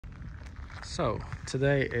So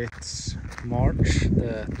today it's March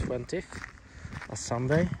the 20th, a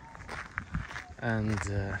Sunday, and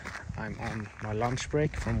I'm on my lunch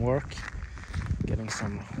break from work, getting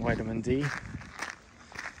some vitamin D.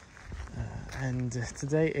 And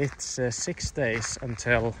today it's 6 days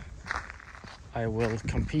until I will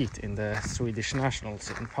compete in the Swedish nationals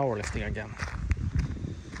in powerlifting again.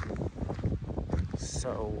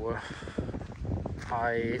 So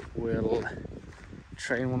I will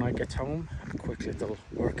train when I get home, a quick little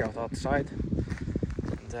workout outside,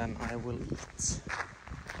 and then I will eat.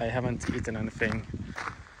 I haven't eaten anything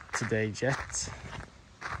today yet.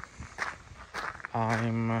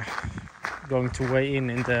 I'm going to weigh in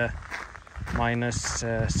the minus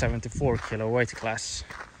 74 kilo weight class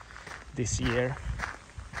this year,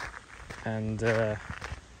 and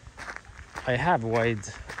I have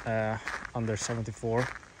weighed under 74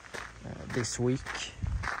 this week,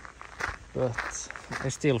 but I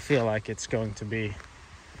still feel like it's going to be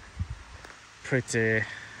pretty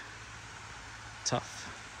tough.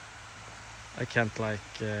 I can't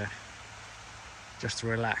just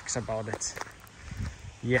relax about it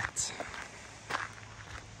yet.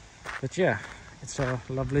 But yeah, it's a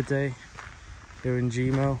lovely day here in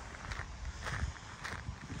Gmo.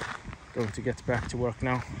 Going to get back to work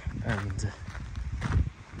now and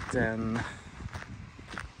then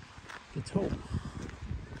get home.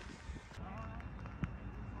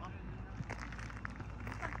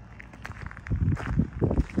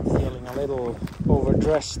 Feeling a little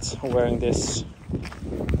overdressed wearing this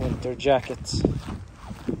winter jacket.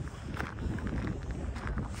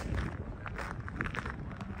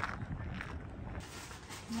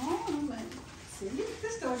 Ja, men ser lite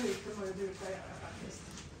större ut än vad det brukar göra faktiskt.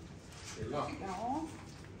 Stilla? Ja,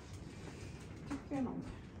 tycker jag nog.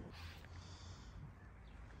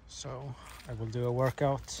 So I will do a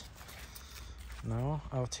workout now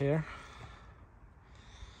out here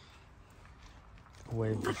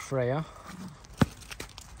with Freya.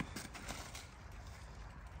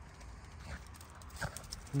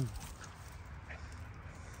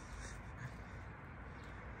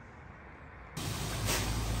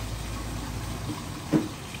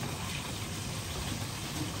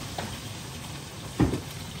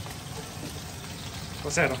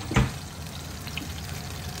 Vad säger du?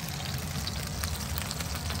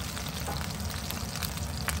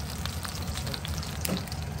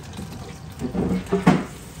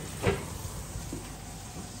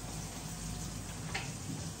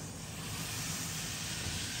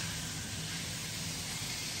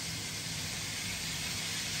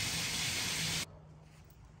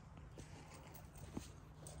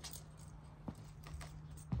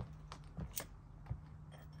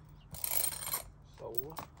 So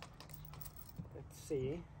let's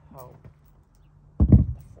see how the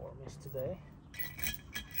form is today.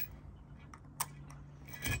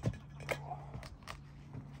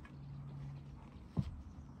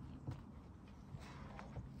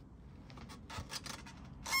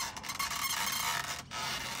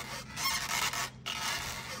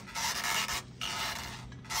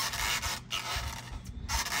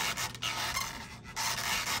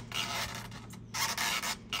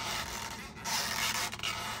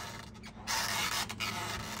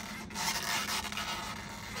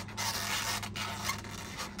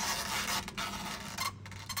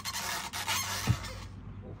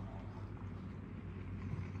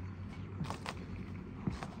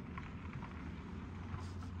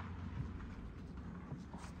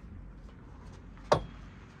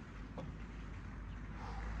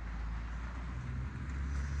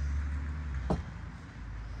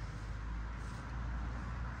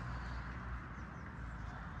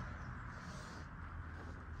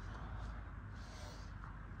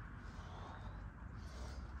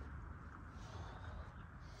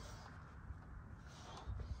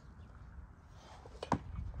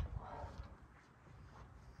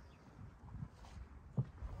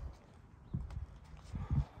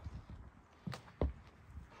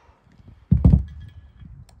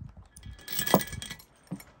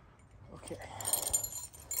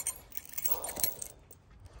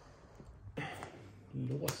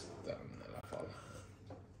 Lås den i alla fall.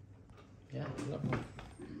 Jävlar bra.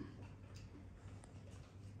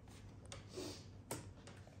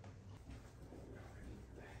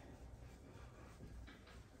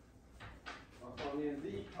 Vad fan är en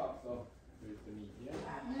dik pass då?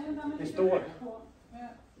 Det står.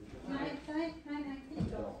 Nej.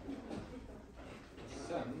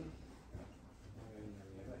 Sen.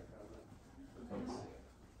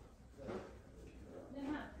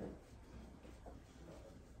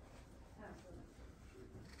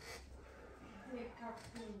 Det är kaffe.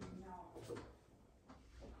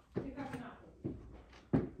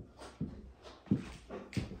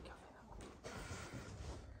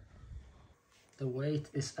 The weight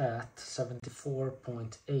is at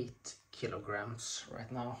 74.8 kilograms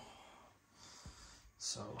right now.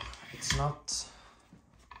 So it's not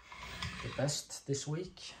the best this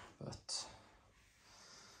week, but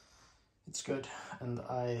it's good and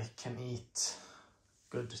I can eat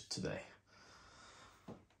good today.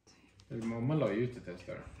 Mamma la ju ut ett test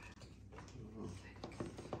där.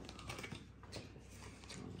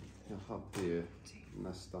 Jag hade ju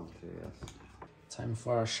nästan 3 S. Time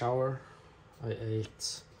for a shower. I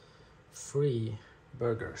ate 3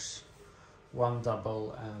 burgers. 1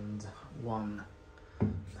 double and 1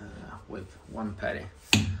 with 1 patty.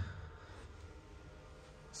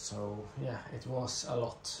 So yeah, it was a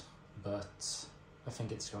lot, but I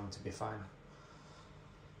think it's going to be fine.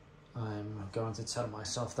 I'm going to tell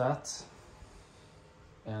myself that,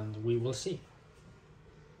 and we will see.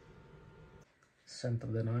 Scent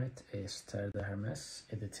of the night is Terre de Hermes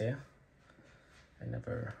EDT. I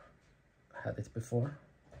never had it before,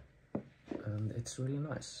 and it's really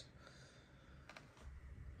nice.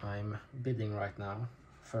 I'm bidding right now,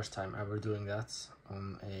 first time ever doing that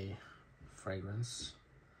on a fragrance.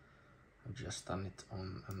 I've just done it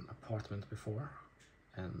on an apartment before,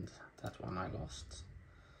 and that one I lost.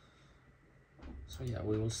 So yeah,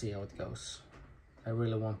 we will see how it goes. I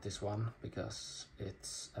really want this one because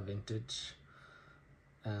it's a vintage,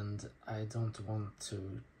 and I don't want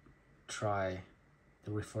to try the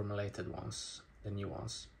reformulated ones, the new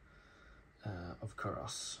ones of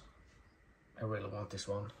Kuros. I really want this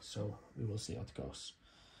one, so we will see how it goes.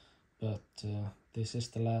 But this is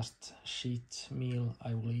the last cheat meal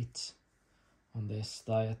I will eat on this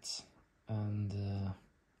diet, and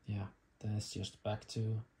yeah, then it's just back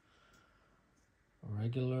to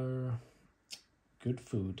regular good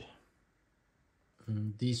food.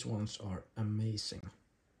 These ones are amazing.